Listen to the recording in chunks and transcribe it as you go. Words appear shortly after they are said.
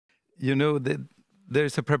you know,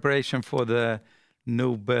 there's a preparation for the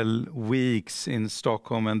Nobel Weeks in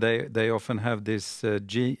Stockholm, and they often have this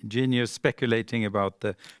genius speculating about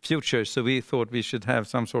the future. So we thought we should have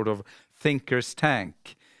some sort of thinker's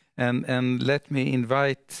tank. And let me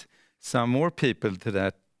invite some more people to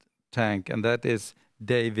that tank, and that is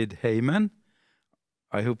David Heymann.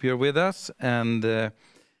 I hope you're with us, and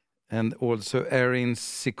also Erin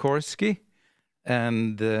Sikorsky,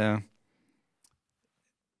 and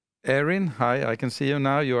Erin, hi, I can see you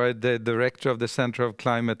now. You are the director of the Center of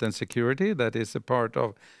Climate and Security, that is a part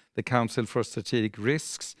of the Council for Strategic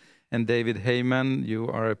Risks. And David Heymann, you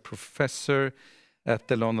are a professor at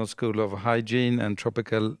the London School of Hygiene and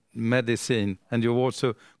Tropical Medicine, and you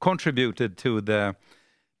also contributed to the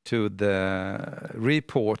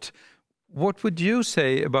report. What would you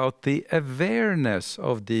say about the awareness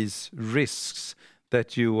of these risks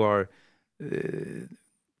that you are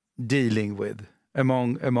dealing with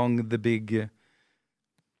among the big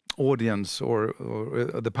audience or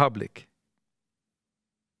the public?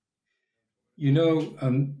 You know,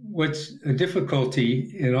 what's a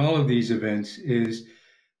difficulty in all of these events is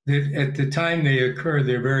that at the time they occur,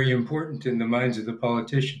 they're very important in the minds of the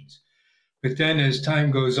politicians. But then as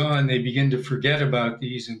time goes on, they begin to forget about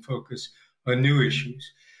these and focus on new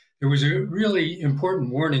issues. There was a really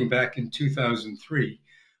important warning back in 2003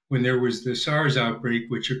 when there was the SARS outbreak,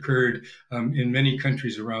 which occurred in many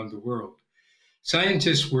countries around the world.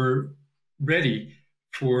 Scientists were ready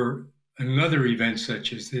for another event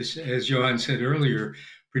such as this, as Johan said earlier,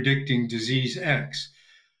 predicting disease X.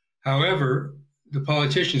 However, the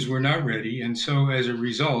politicians were not ready, and so as a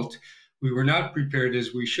result, we were not prepared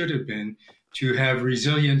as we should have been to have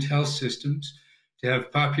resilient health systems, to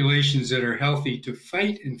have populations that are healthy to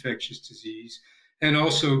fight infectious disease, and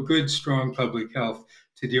also good, strong public health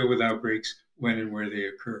to deal with outbreaks when and where they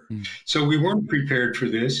occur. So we weren't prepared for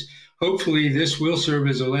this. Hopefully this will serve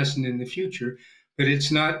as a lesson in the future, but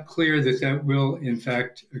it's not clear that that will in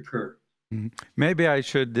fact occur. Maybe I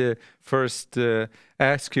should first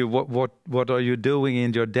ask you what are you doing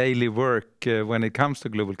in your daily work when it comes to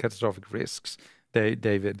global catastrophic risks,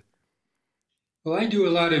 David? Well, I do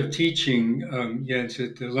a lot of teaching, Jens,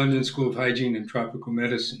 at the London School of Hygiene and Tropical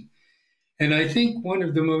Medicine. And I think one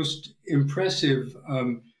of the most impressive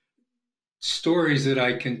stories that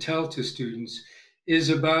I can tell to students is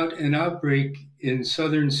about an outbreak in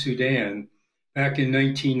southern Sudan back in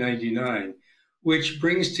 1999, which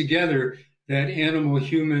brings together that animal,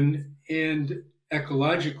 human, and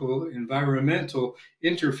ecological, environmental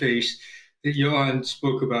interface that Johan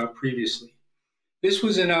spoke about previously. This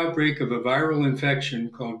was an outbreak of a viral infection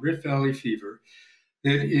called Rift Valley fever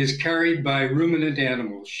that is carried by ruminant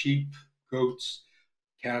animals, sheep, goats,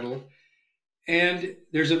 cattle, and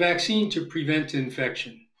there's a vaccine to prevent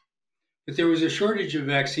infection. But there was a shortage of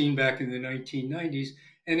vaccine back in the 1990s,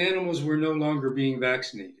 and animals were no longer being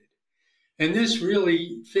vaccinated. And this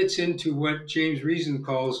really fits into what James Reason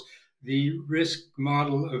calls the risk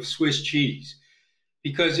model of Swiss cheese.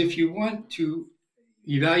 Because if you want to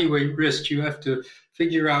evaluate risks, you have to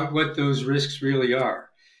figure out what those risks really are.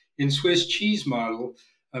 In Swiss cheese model,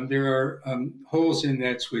 there are holes in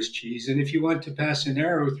that Swiss cheese. And if you want to pass an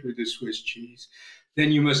arrow through the Swiss cheese,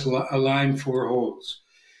 then you must align 4 holes.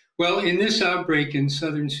 Well, in this outbreak in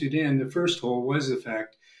southern Sudan, the first hole was the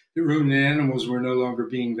fact that ruminant animals were no longer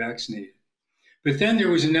being vaccinated. But then there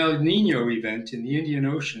was an El Nino event in the Indian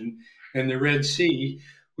Ocean and the Red Sea,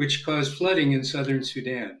 which caused flooding in southern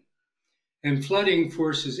Sudan. And flooding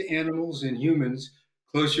forces animals and humans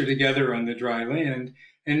closer together on the dry land,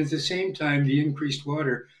 and at the same time, the increased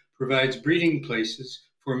water provides breeding places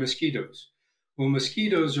for mosquitoes. Well,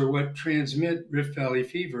 mosquitoes are what transmit Rift Valley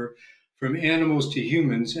fever from animals to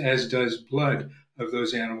humans, as does blood of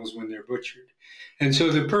those animals when they're butchered. And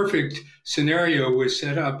so the perfect scenario was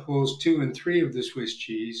set up. Holes 2 and 3 of the Swiss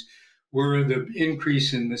cheese were the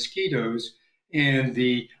increase in mosquitoes and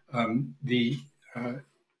the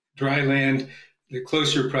dry land, the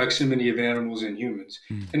closer proximity of animals and humans.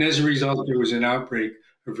 And as a result, there was an outbreak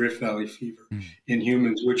of Rift Valley fever in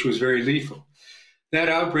humans, which was very lethal. That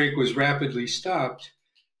outbreak was rapidly stopped,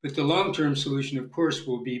 but the long-term solution, of course,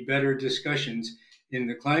 will be better discussions in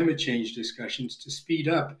the climate change discussions to speed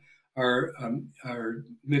up our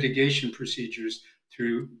mitigation procedures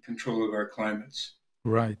through control of our climates.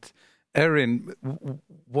 Right. Erin,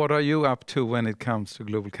 what are you up to when it comes to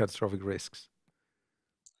global catastrophic risks?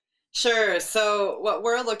 Sure. So what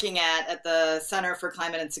we're looking at the Center for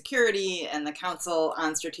Climate and Security and the Council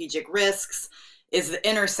on Strategic Risks is the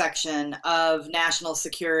intersection of national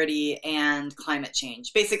security and climate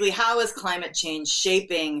change. Basically, how is climate change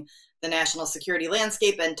shaping the national security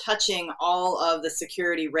landscape and touching all of the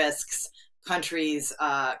security risks countries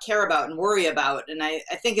care about and worry about. And I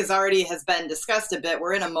think, as already has been discussed a bit,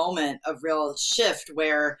 we're in a moment of real shift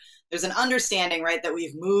where there's an understanding, right, that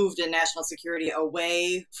we've moved in national security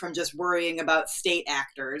away from just worrying about state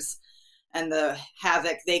actors and the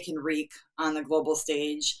havoc they can wreak on the global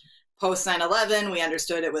stage. Post 9/11, we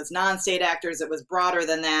understood it was non-state actors, it was broader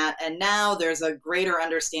than that. And now there's a greater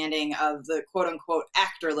understanding of the quote unquote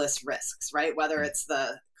actorless risks, right? Whether it's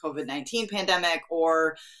the COVID-19 pandemic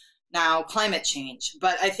or now climate change.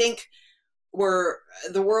 But I think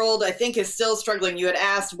the world, I think, is still struggling. You had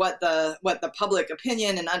asked what the public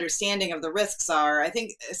opinion and understanding of the risks are. I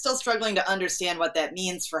think still struggling to understand what that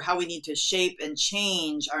means for how we need to shape and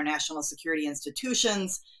change our national security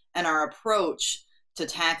institutions and our approach to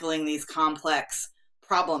tackling these complex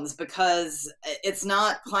problems, because it's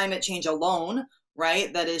not climate change alone,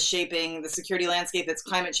 right, that is shaping the security landscape. It's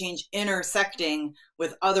climate change intersecting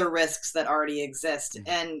with other risks that already exist. Mm-hmm.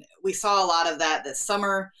 And we saw a lot of that this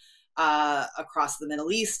summer across the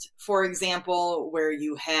Middle East, for example, where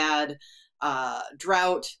you had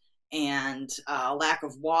drought and lack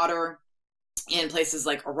of water in places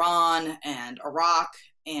like Iran and Iraq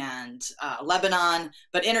and Lebanon,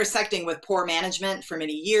 but intersecting with poor management for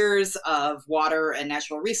many years of water and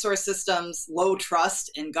natural resource systems, low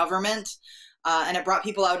trust in government, and it brought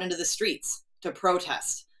people out into the streets to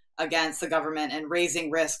protest against the government and raising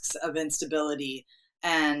risks of instability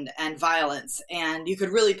and violence. And you could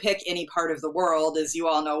really pick any part of the world, as you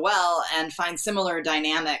all know well, and find similar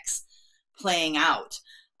dynamics playing out.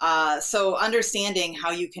 So understanding how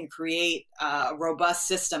you can create robust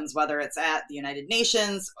systems, whether it's at the United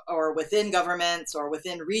Nations or within governments or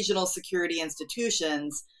within regional security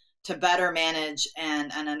institutions, to better manage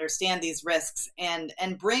and understand these risks and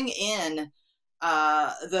bring in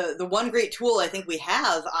the one great tool I think we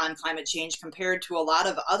have on climate change compared to a lot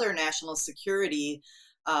of other national security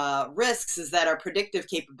risks is that our predictive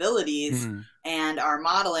capabilities and our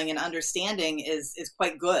modeling and understanding is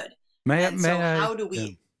quite good. May I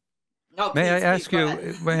ask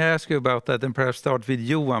you about that, and perhaps start with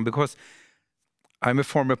Johan, because I'm a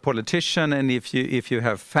former politician, and if you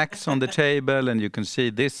have facts on the table and you can see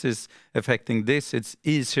this is affecting this, it's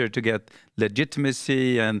easier to get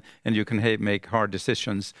legitimacy and you can make hard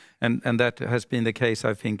decisions. And that has been the case,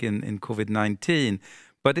 I think, in COVID-19.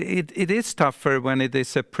 But it is tougher when it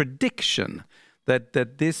is a prediction that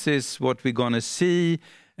this is what we're going to see,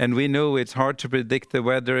 and we know it's hard to predict the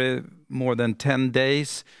weather more than 10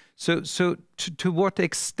 days. So to what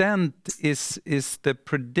extent is the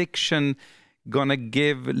prediction going to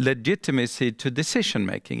give legitimacy to decision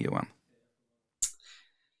making, Johan?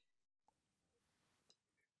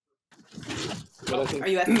 Well,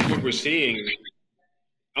 I think what we're seeing.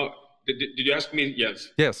 Oh, did you ask me? Yes.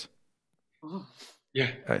 Yes.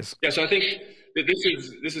 Yeah. Yeah. So I think that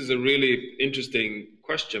this is a really interesting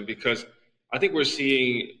question, because I think we're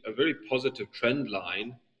seeing a very positive trend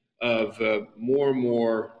line of more and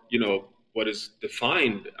more, what is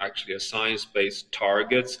defined actually as science-based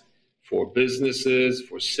targets for businesses,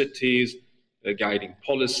 for cities, guiding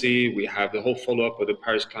policy. We have the whole follow-up of the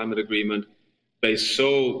Paris Climate Agreement based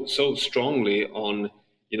so strongly on,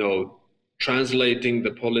 translating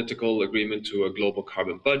the political agreement to a global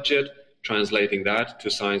carbon budget, translating that to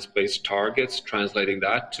science-based targets, translating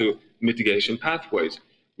that to mitigation pathways.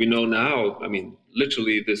 We know now,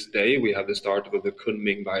 literally this day, we have the start of the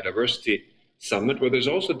Kunming Biodiversity Summit, where there's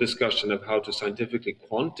also discussion of how to scientifically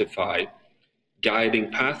quantify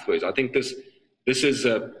guiding pathways. I think this is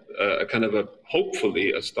a kind of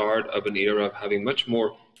hopefully a start of an era of having much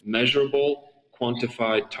more measurable,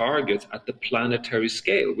 quantified targets at the planetary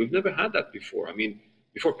scale. We've never had that before.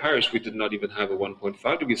 Before Paris, we did not even have a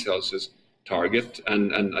 1.5 degrees Celsius target,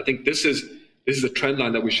 and I think this is a trend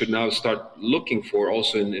line that we should now start looking for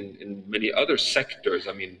also in many other sectors.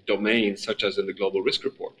 Domains such as in the Global Risk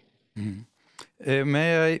Report. Mm-hmm.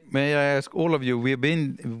 May I ask all of you? We've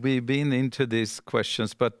been into these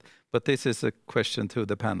questions, but this is a question to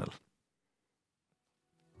the panel.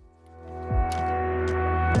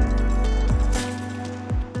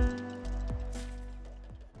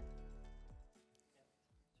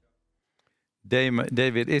 David,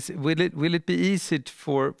 will it be easy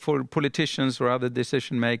for politicians or other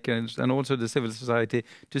decision makers and also the civil society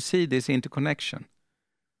to see this interconnection?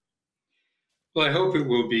 Well, I hope it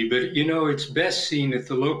will be, but it's best seen at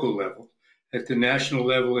the local level, at the national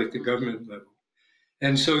level, at the government level.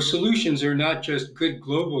 And so solutions are not just good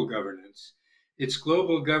global governance. It's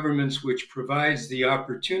global governance which provides the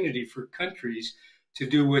opportunity for countries to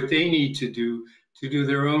do what they need to do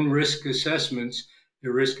their own risk assessments,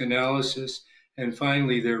 their risk analysis, and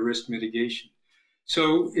finally, their risk mitigation.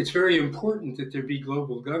 So it's very important that there be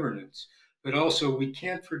global governance, but also we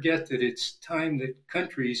can't forget that it's time that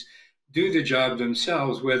countries do the job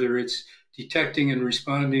themselves, whether it's detecting and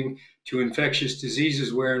responding to infectious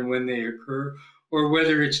diseases where and when they occur, or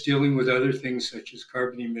whether it's dealing with other things such as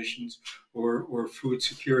carbon emissions or food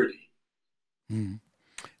security. Mm.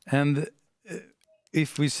 And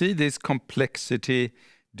if we see this complexity,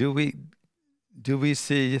 do we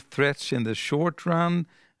see threats in the short run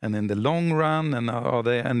and in the long run? And are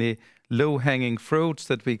there any low-hanging fruits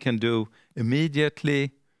that we can do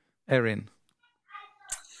immediately? Erin?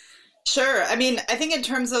 Sure. I mean, I think in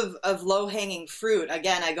terms of low-hanging fruit,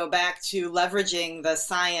 again, I go back to leveraging the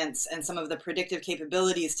science and some of the predictive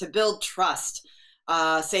capabilities to build trust,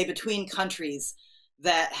 say, between countries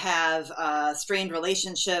that have strained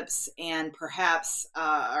relationships and perhaps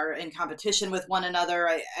are in competition with one another.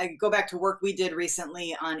 I go back to work we did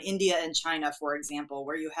recently on India and China, for example,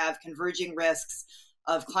 where you have converging risks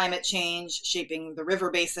of climate change shaping the river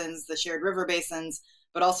basins, the shared river basins,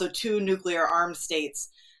 but also two nuclear armed states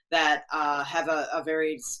that have a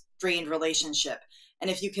very strained relationship. And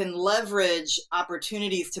if you can leverage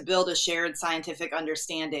opportunities to build a shared scientific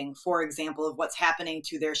understanding, for example, of what's happening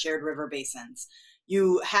to their shared river basins,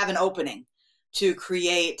 you have an opening to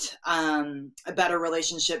create a better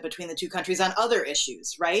relationship between the two countries on other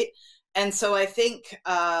issues, right? And so I think,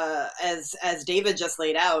 as David just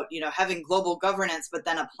laid out, having global governance, but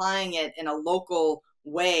then applying it in a local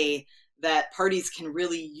way that parties can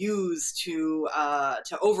really use to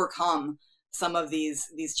overcome some of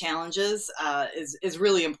these challenges is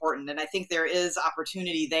really important. And I think there is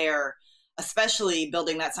opportunity there, especially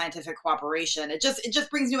building that scientific cooperation. It just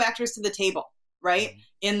brings new actors to the table, right,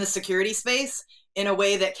 in the security space in a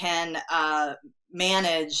way that can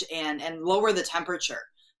manage and lower the temperature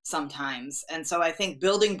sometimes. And so I think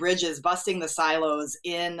building bridges, busting the silos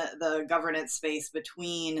in the governance space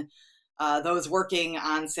between those working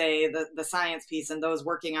on, say, the science piece and those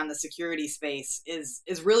working on the security space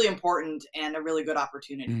is really important and a really good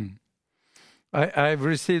opportunity. Mm. I've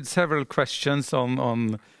received several questions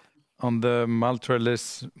on the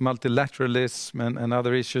multilateralism and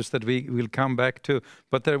other issues that we will come back to.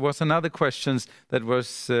 But there was another question that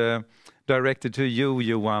was directed to you,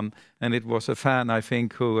 Johan, and it was a fan, I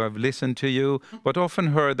think, who have listened to you, but often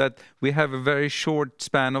heard that we have a very short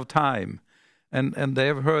span of time. And they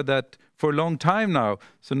have heard that for a long time now.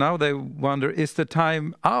 So now they wonder, is the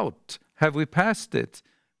time out? Have we passed it?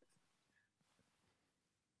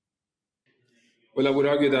 Well, I would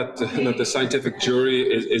argue that the scientific jury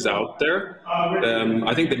is out there.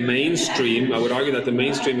 I think the mainstream, I would argue that the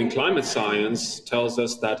mainstream in climate science tells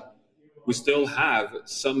us that we still have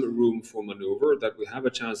some room for maneuver, that we have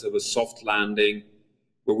a chance of a soft landing,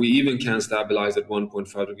 where we even can stabilize at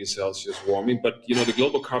 1.5 degrees Celsius warming. But, the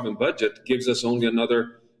global carbon budget gives us only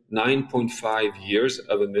another 9.5 years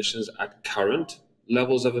of emissions at current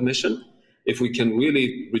levels of emission. If we can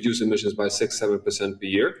really reduce emissions by 6-7% per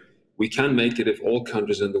year, we can make it if all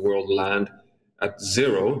countries in the world land at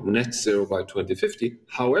zero, net zero by 2050.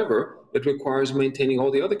 However, it requires maintaining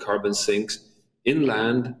all the other carbon sinks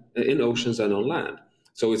inland, in oceans and on land.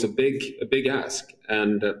 So it's a big ask.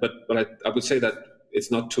 And but I would say that it's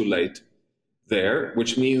not too late there,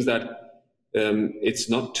 which means that it's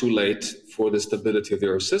not too late for the stability of the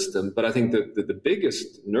Earth system. But I think that the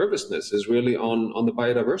biggest nervousness is really on the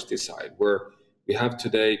biodiversity side, where we have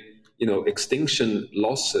today, extinction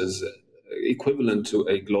losses equivalent to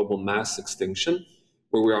a global mass extinction,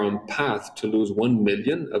 where we are on path to lose 1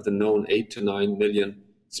 million of the known 8 to 9 million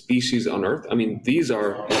species on Earth. I mean, these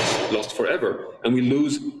are lost forever. And we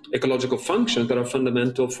lose ecological functions that are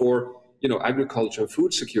fundamental for agriculture and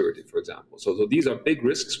food security, for example. So these are big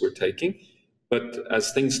risks we're taking. But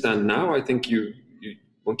as things stand now, I think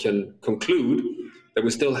one can conclude that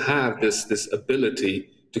we still have this ability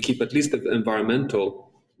to keep at least the environmental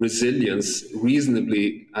resilience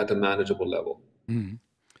reasonably at a manageable level. Mm.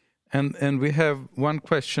 And we have one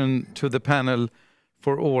question to the panel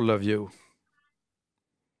for all of you.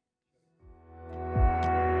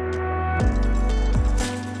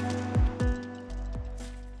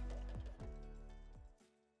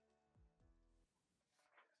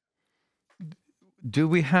 Do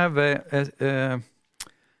we have a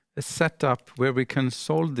setup where we can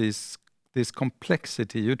solve this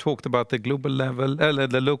complexity? You talked about the global level,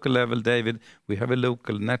 the local level, David. We have a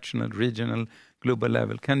local, national, regional, global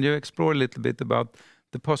level. Can you explore a little bit about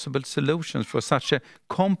the possible solutions for such a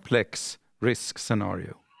complex risk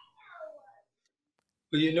scenario?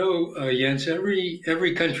 Well, Jens,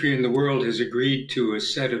 every country in the world has agreed to a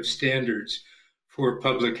set of standards for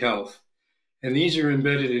public health. And these are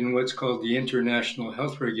embedded in what's called the International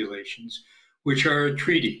Health Regulations, which are a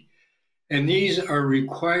treaty. And these are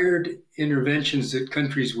required interventions that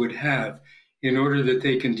countries would have in order that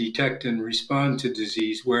they can detect and respond to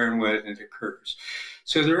disease where and when it occurs.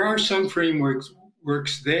 So there are some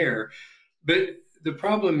frameworks there, but the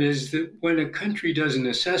problem is that when a country does an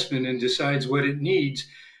assessment and decides what it needs,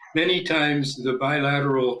 many times the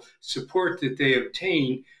bilateral support that they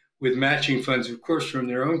obtain with matching funds, of course, from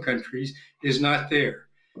their own countries, is not there.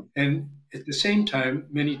 And at the same time,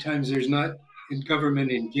 many times there's not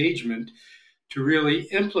government engagement to really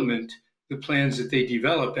implement the plans that they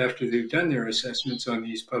develop after they've done their assessments on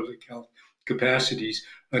these public health capacities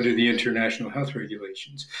under the international health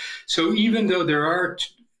regulations. So even though there are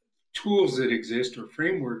tools that exist or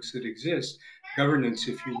frameworks that exist, governance,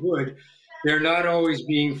 if you would, they're not always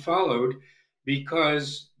being followed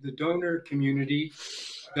because the donor community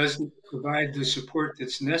doesn't provide the support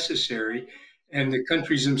that's necessary, and the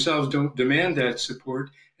countries themselves don't demand that support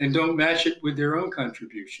and don't match it with their own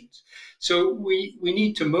contributions. So we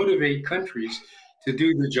need to motivate countries to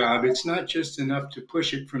do the job. It's not just enough to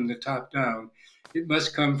push it from the top down. It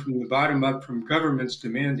must come from the bottom up, from governments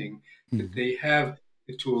demanding that they have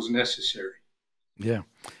the tools necessary. Yeah.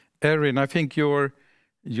 Erin, I think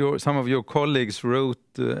some of your colleagues wrote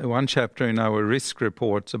one chapter in our risk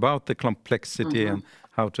reports about the complexity and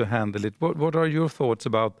how to handle it. What are your thoughts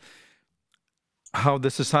about how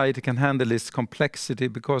the society can handle this complexity?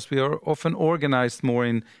 Because we are often organized more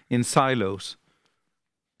in silos.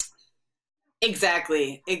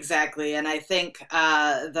 Exactly. And I think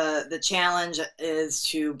the challenge is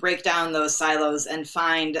to break down those silos and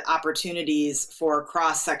find opportunities for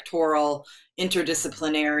cross-sectoral,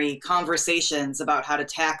 interdisciplinary conversations about how to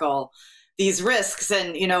tackle these risks.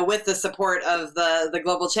 And, you know, with the support of the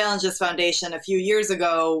Global Challenges Foundation, a few years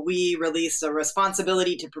ago, we released a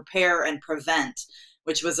Responsibility to Prepare and Prevent,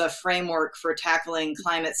 which was a framework for tackling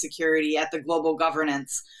climate security at the global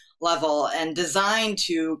governance level and designed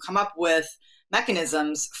to come up with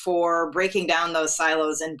mechanisms for breaking down those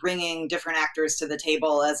silos and bringing different actors to the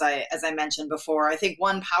table, as I mentioned before. I think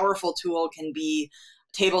one powerful tool can be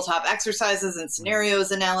tabletop exercises and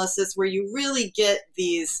scenarios analysis, where you really get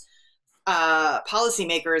these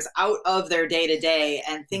policymakers out of their day-to-day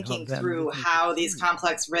and thinking through how these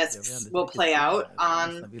complex risks will play out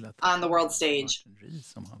on the world stage,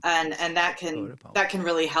 and that can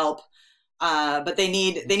really help. But they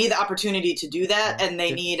need the opportunity to do that, and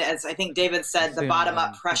they need, as I think David said, the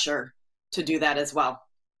bottom-up pressure to do that as well.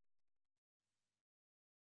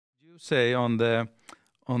 You say on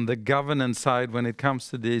the governance side, when it comes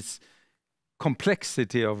to this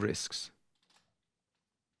complexity of risks.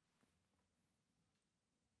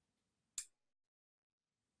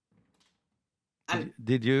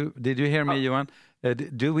 Did you hear me, Johan?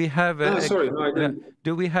 Do we have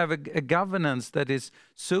do we have a governance that is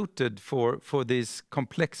suited for this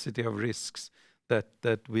complexity of risks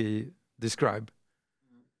that we describe?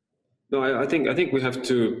 No, I think we have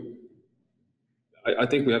to. I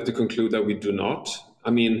think we have to conclude that we do not.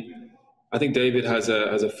 I mean, I think David has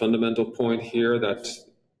a fundamental point here, that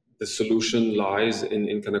the solution lies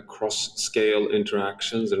in kind of cross-scale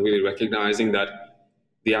interactions and really recognizing that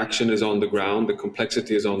the action is on the ground, the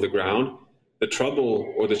complexity is on the ground. The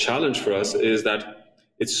trouble or the challenge for us is that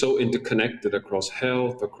it's so interconnected across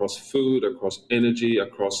health, across food, across energy,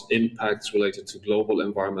 across impacts related to global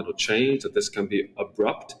environmental change, that this can be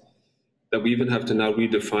abrupt, that we even have to now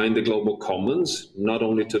redefine the global commons, not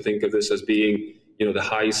only to think of this as being, you know, the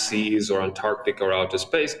high seas or Antarctica or outer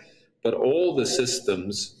space, but all the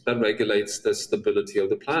systems that regulates the stability of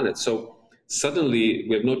the planet. So suddenly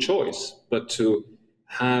we have no choice but to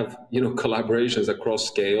have, you know, collaborations across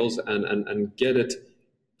scales and get it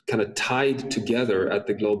kind of tied together at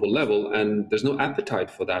the global level. And there's no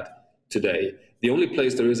appetite for that today. The only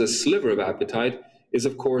place there is a sliver of appetite is,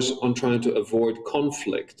 of course, on trying to avoid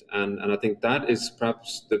conflict. And I think that is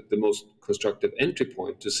perhaps the most constructive entry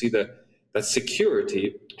point, to see that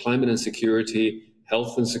security, climate and security,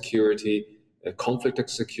 health and security, conflict and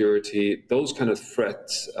security, those kind of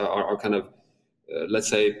threats are kind of, let's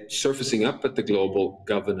say, surfacing up at the global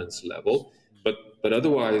governance level. But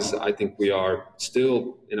otherwise, I think we are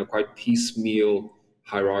still in a quite piecemeal,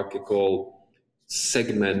 hierarchical,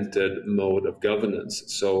 segmented mode of governance.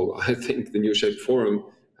 So I think the New Shape Forum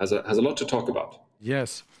has a lot to talk about.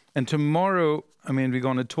 Yes. And tomorrow, I mean, we're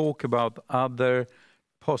going to talk about other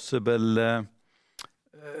possible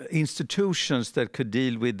institutions that could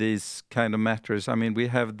deal with these kind of matters. I mean, we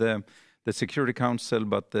have the Security Council,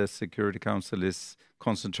 but the Security Council is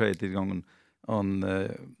concentrated on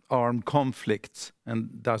armed conflicts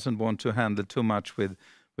and doesn't want to handle too much with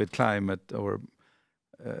with climate or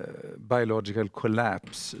biological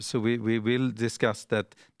collapse. So we will discuss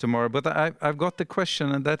that tomorrow. But I've got the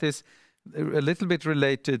question, and that is a little bit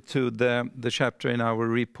related to the chapter in our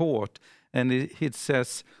report. And it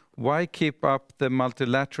says, why keep up the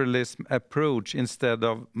multilateralism approach instead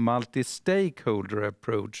of multi-stakeholder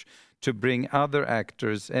approach to bring other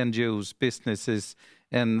actors, NGOs, businesses,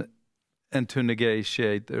 and to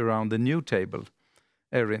negotiate around the new table?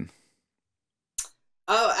 Erin.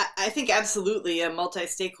 Oh, I think absolutely a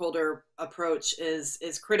multi-stakeholder approach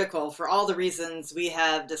is critical for all the reasons we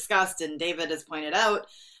have discussed and David has pointed out.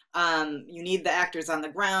 You need the actors on the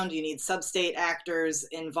ground, you need sub-state actors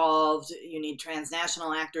involved, you need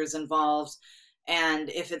transnational actors involved. And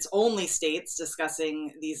if it's only states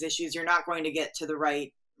discussing these issues, you're not going to get to the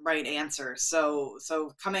right answer. So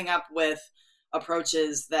coming up with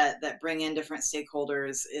approaches that bring in different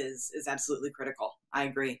stakeholders is absolutely critical. I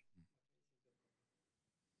agree.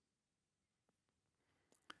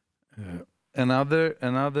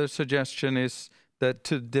 Another suggestion is that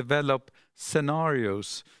to develop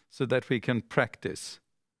scenarios so that we can practice.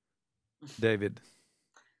 David.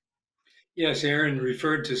 Yes, Erin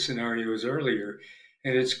referred to scenarios earlier,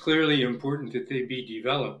 and it's clearly important that they be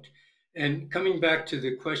developed. And coming back to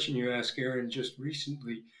the question you asked, Erin, just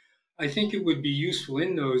recently, I think it would be useful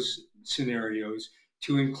in those scenarios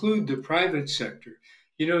to include the private sector.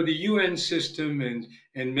 You know, the UN system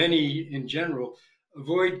and many in general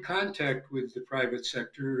avoid contact with the private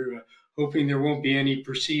sector, hoping there won't be any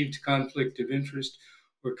perceived conflict of interest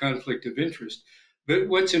or conflict of interest. But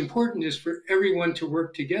what's important is for everyone to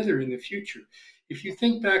work together in the future. If you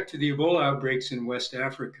think back to the Ebola outbreaks in West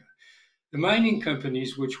Africa, the mining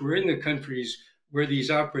companies, which were in the countries where these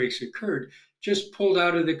outbreaks occurred, just pulled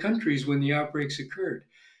out of the countries when the outbreaks occurred.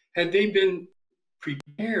 Had they been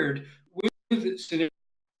prepared with scenarios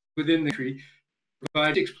within the country,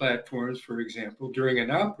 logistics platforms, for example, during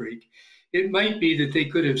an outbreak, it might be that they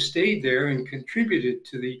could have stayed there and contributed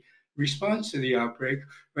to the response to the outbreak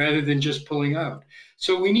rather than just pulling out.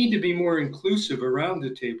 So we need to be more inclusive around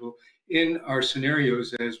the table in our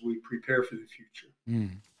scenarios as we prepare for the future.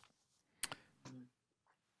 Mm.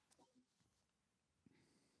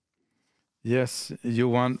 Yes,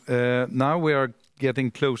 Johan. Now we are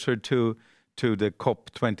getting closer to the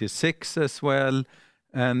COP26 as well.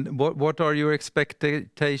 And what are your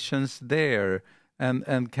expectations there?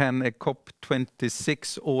 And can a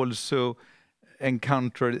COP26 also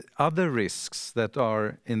encounter other risks that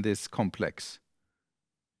are in this complex?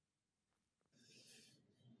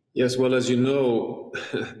 Yes, well, as you know,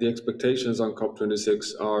 the expectations on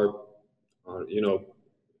COP26 are, you know,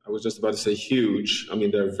 I was just about to say huge. I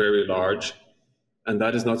mean, they're very large. And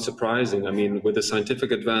that is not surprising. I mean, with the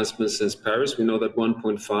scientific advancements since Paris, we know that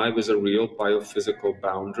 1.5 is a real biophysical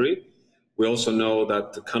boundary. We also know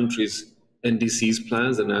that the countries' NDCs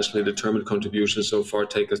plans, the nationally determined contributions so far,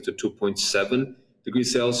 take us to 2.7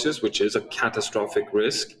 degrees Celsius, which is a catastrophic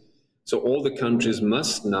risk. So all the countries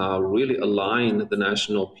must now really align the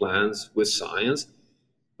national plans with science.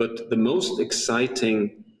 But the most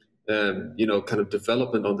exciting, kind of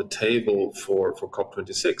development on the table for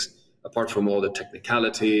COP26, apart from all the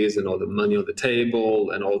technicalities and all the money on the table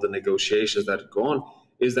and all the negotiations that go on,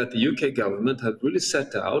 is that the UK government have really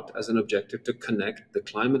set out as an objective to connect the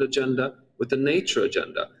climate agenda with the nature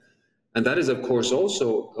agenda. And that is, of course,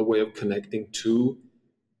 also a way of connecting to,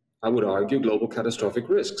 I would argue, global catastrophic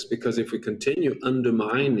risks. Because if we continue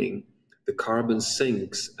undermining the carbon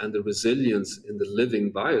sinks and the resilience in the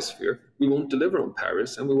living biosphere, we won't deliver on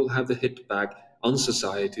Paris, and we will have the hit back on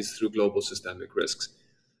societies through global systemic risks.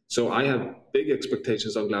 So I have big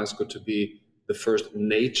expectations on Glasgow to be the first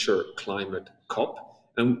nature climate COP.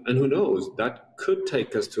 And who knows, that could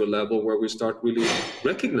take us to a level where we start really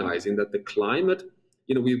recognizing that the climate,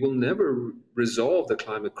 we will never resolve the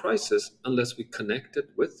climate crisis unless we connect it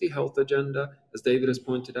with the health agenda, as David has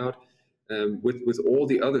pointed out, with all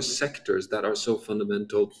the other sectors that are so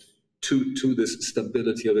fundamental to this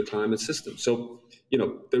stability of the climate system. So,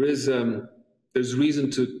 there's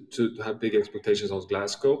reason to have big expectations on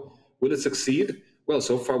Glasgow. Will it succeed? Well,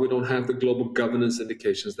 so far we don't have the global governance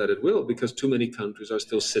indications that it will, because too many countries are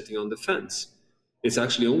still sitting on the fence. It's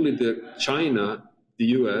actually only China, the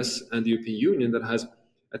US, and the European Union that has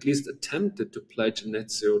at least attempted to pledge net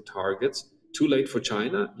zero targets. Too late for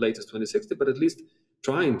China, latest 2060, but at least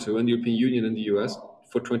trying to, and the European Union and the US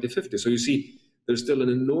for 2050. So you see, there's still an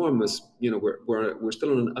enormous, we're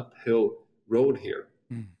still on an uphill road here.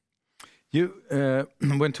 Mm.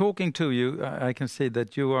 When talking to you, I can see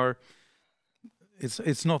that you are.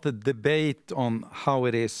 It's not a debate on how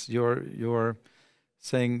it is. You're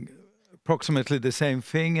saying approximately the same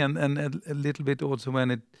thing, and a little bit also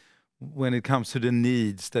when it comes to the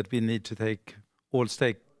needs that we need to take all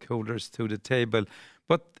stakeholders to the table.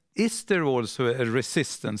 But is there also a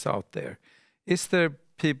resistance out there? Is there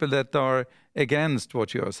people that are against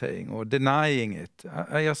what you are saying or denying it?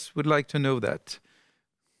 I just would like to know that.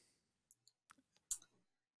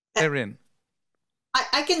 Erin.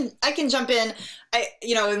 I can jump in.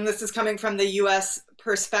 And this is coming from the U.S.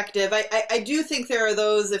 perspective. I do think there are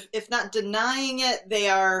those, if not denying it, they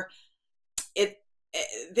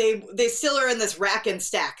still are in this rack and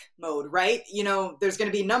stack mode, right? There's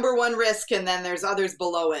going to be number one risk, and then there's others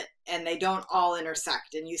below it, and they don't all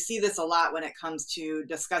intersect. And you see this a lot when it comes to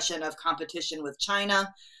discussion of competition with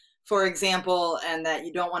China, for example, and that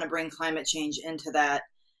you don't want to bring climate change into that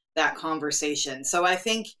conversation. So I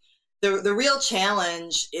think the real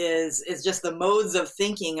challenge is just the modes of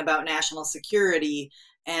thinking about national security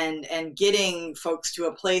and getting folks to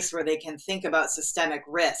a place where they can think about systemic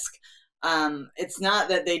risk. It's not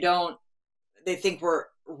that they think we're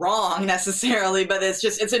wrong necessarily, but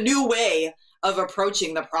it's a new way of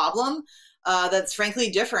approaching the problem that's frankly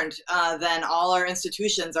different than all our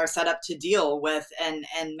institutions are set up to deal with and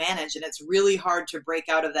manage. And it's really hard to break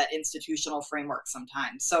out of that institutional framework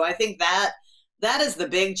sometimes. So I think that is the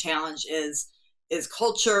big challenge is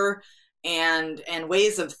culture and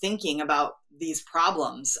ways of thinking about these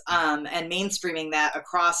problems and mainstreaming that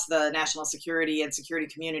across the national security and security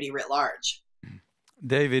community writ large.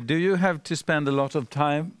 David, do you have to spend a lot of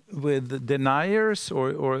time with deniers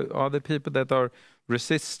or are there people that are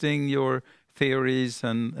resisting your theories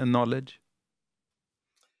and knowledge?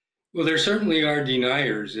 Well, there certainly are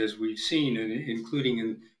deniers, as we've seen,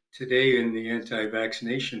 including today in the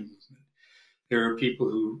anti-vaccination movement. There are people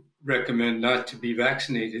who recommend not to be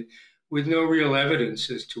vaccinated with no real evidence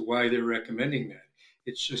as to why they're recommending that.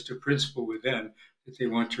 It's just a principle with them that they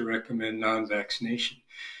want to recommend non-vaccination.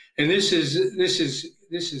 And this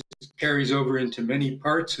carries over into many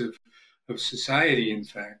parts of society, in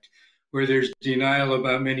fact, where there's denial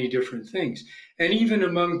about many different things. And even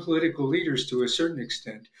among political leaders to a certain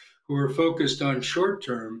extent, who are focused on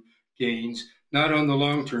short-term gains, not on the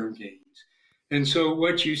long-term gains. And so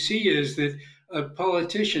what you see is that a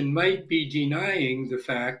politician might be denying the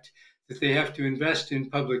fact that they have to invest in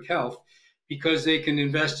public health because they can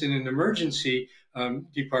invest in an emergency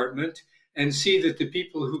department and see that the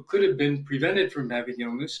people who could have been prevented from having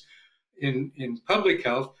illness in public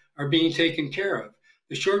health are being taken care of.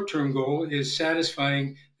 The short-term goal is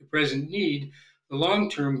satisfying the present need. The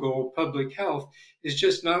long-term goal, public health, is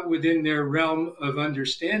just not within their realm of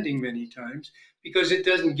understanding many times because it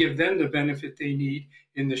doesn't give them the benefit they need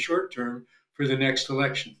in the short term for the next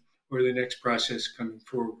election or the next process coming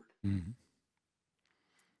forward. Mm-hmm.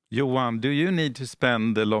 Johan, do you need to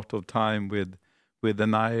spend a lot of time with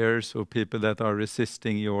deniers or people that are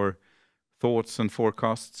resisting your thoughts and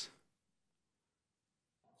forecasts?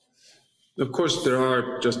 Of course, there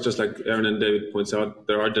are, just like Erin and David points out,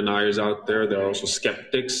 there are deniers out there. There are also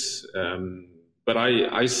skeptics. But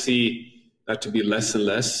I see that to be less and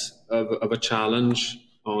less of a challenge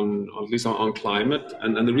at least on climate.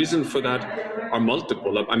 And the reason for that are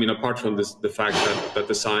multiple. I mean, apart from the fact that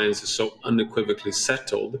the science is so unequivocally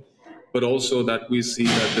settled, but also that we see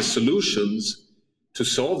that the solutions to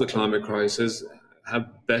solve the climate crisis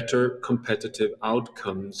have better competitive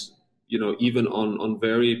outcomes, even on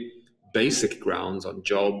very basic grounds, on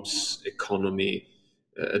jobs, economy,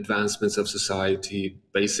 advancements of society,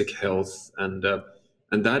 basic health. And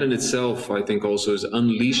that in itself, I think, also is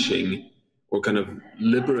unleashing or kind of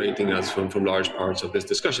liberating us from large parts of this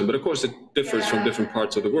discussion. But of course, it differs from different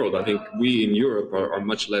parts of the world. I think we in Europe are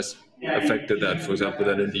much less affected that, for example,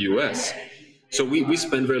 than in the US. So we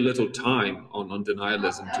spend very little time on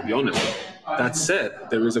denialism, to be honest. That said,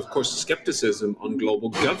 there is, of course, skepticism on global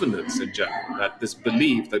governance in general, that this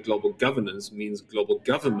belief that global governance means global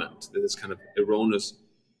government, that is kind of erroneous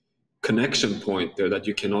connection point there, that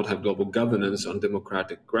you cannot have global governance on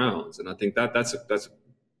democratic grounds. And I think that's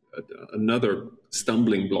another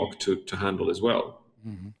stumbling block to handle as well.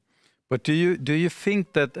 Mm-hmm. But do you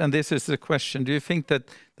think that, and this is the question, do you think that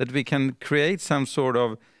we can create some sort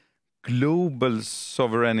of global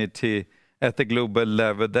sovereignty at the global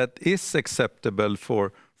level that is acceptable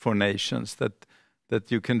for nations,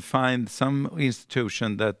 that you can find some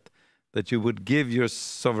institution that you would give your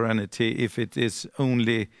sovereignty if it is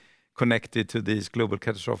only connected to these global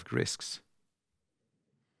catastrophic risks?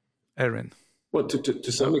 Erin. Well,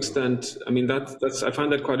 to some extent, I mean, I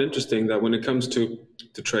find that quite interesting, that when it comes to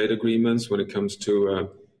trade agreements, when it comes to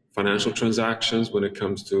financial transactions, when it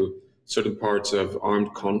comes to certain parts of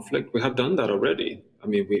armed conflict, we have done that already. I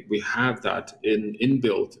mean, we have that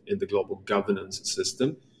inbuilt in the global governance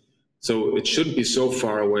system. So it shouldn't be so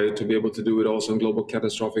far away to be able to do it also in global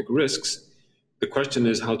catastrophic risks. The question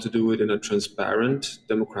is how to do it in a transparent,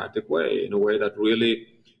 democratic way, in a way that really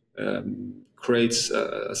creates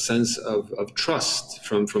a sense of trust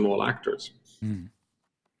from all actors. Mm.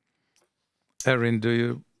 Erin, do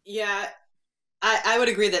you? Yeah, I would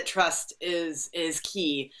agree that trust is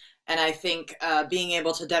key. And I think being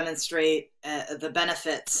able to demonstrate the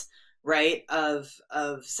benefits, right, of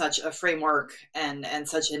such a framework and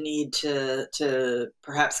such a need to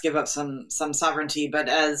perhaps give up some sovereignty. But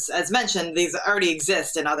as mentioned, these already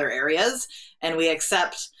exist in other areas, and we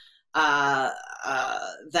accept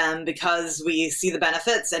them because we see the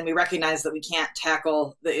benefits and we recognize that we can't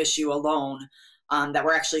tackle the issue alone. That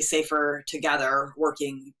we're actually safer together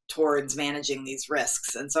working towards managing these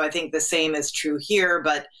risks. And so I think the same is true here,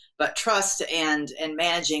 but trust and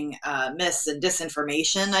managing myths and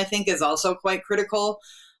disinformation, I think, is also quite critical.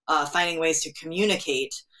 Finding ways to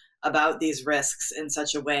communicate about these risks in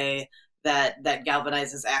such a way that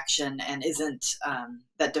galvanizes action and isn't,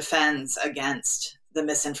 that defends against the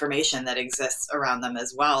misinformation that exists around them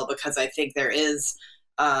as well, because I think there is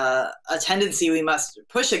a tendency we must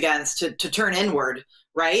push against to turn inward,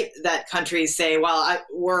 right? That countries say, well,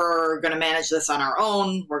 we're going to manage this on our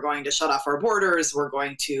own. We're going to shut off our borders. We're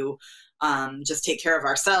going to just take care of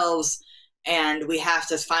ourselves. And we have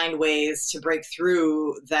to find ways to break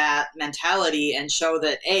through that mentality and show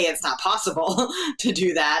that A, it's not possible to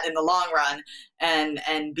do that in the long run,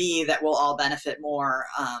 and B, that we'll all benefit more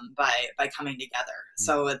by coming together.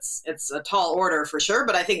 So it's a tall order for sure,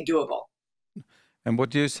 but I think doable. And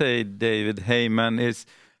what do you say, David Heymann,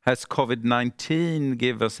 has COVID-19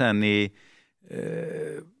 give us any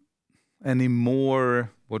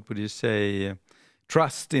more, what would you say,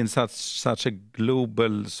 trust in such a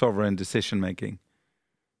global sovereign decision-making?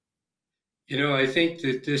 You know, I think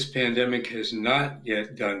that this pandemic has not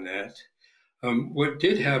yet done that. What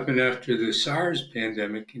did happen after the SARS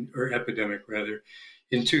pandemic, or epidemic rather,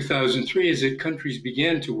 in 2003 is that countries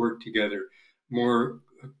began to work together more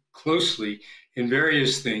closely in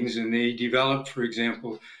various things, and they developed, for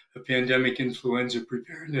example, a pandemic influenza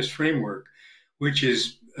preparedness framework, which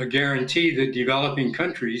is a guarantee that developing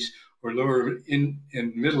countries or lower and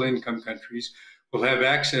middle income countries will have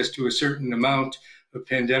access to a certain amount of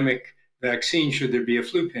pandemic vaccine should there be a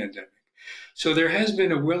flu pandemic. So there has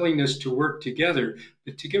been a willingness to work together,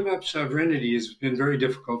 but to give up sovereignty has been very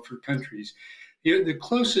difficult for countries. The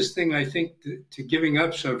closest thing, I think, to giving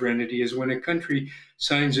up sovereignty is when a country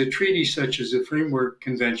signs a treaty such as the Framework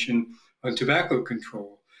Convention on Tobacco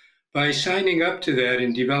Control. By signing up to that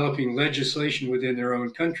and developing legislation within their own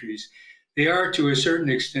countries, they are, to a certain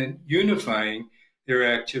extent, unifying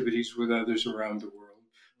their activities with others around the world.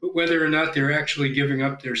 But whether or not they're actually giving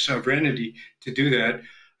up their sovereignty to do that,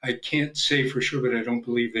 I can't say for sure, but I don't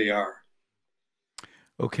believe they are.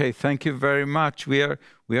 Okay, thank you very much. We are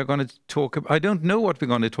going to talk. I don't know what we're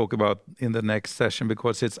going to talk about in the next session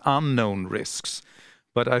because it's unknown risks,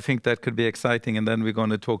 but I think that could be exciting. And then we're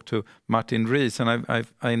going to talk to Martin Rees, and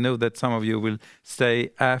I know that some of you will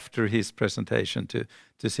stay after his presentation to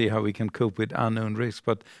see how we can cope with unknown risks.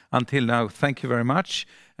 But until now, thank you very much.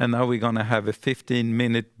 And now we're going to have a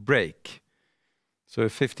 15-minute break. So a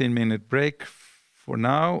 15-minute break for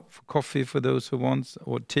now, for coffee for those who want,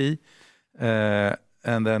 or tea.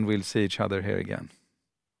 And then we'll see each other here again.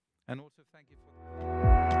 And also thank you for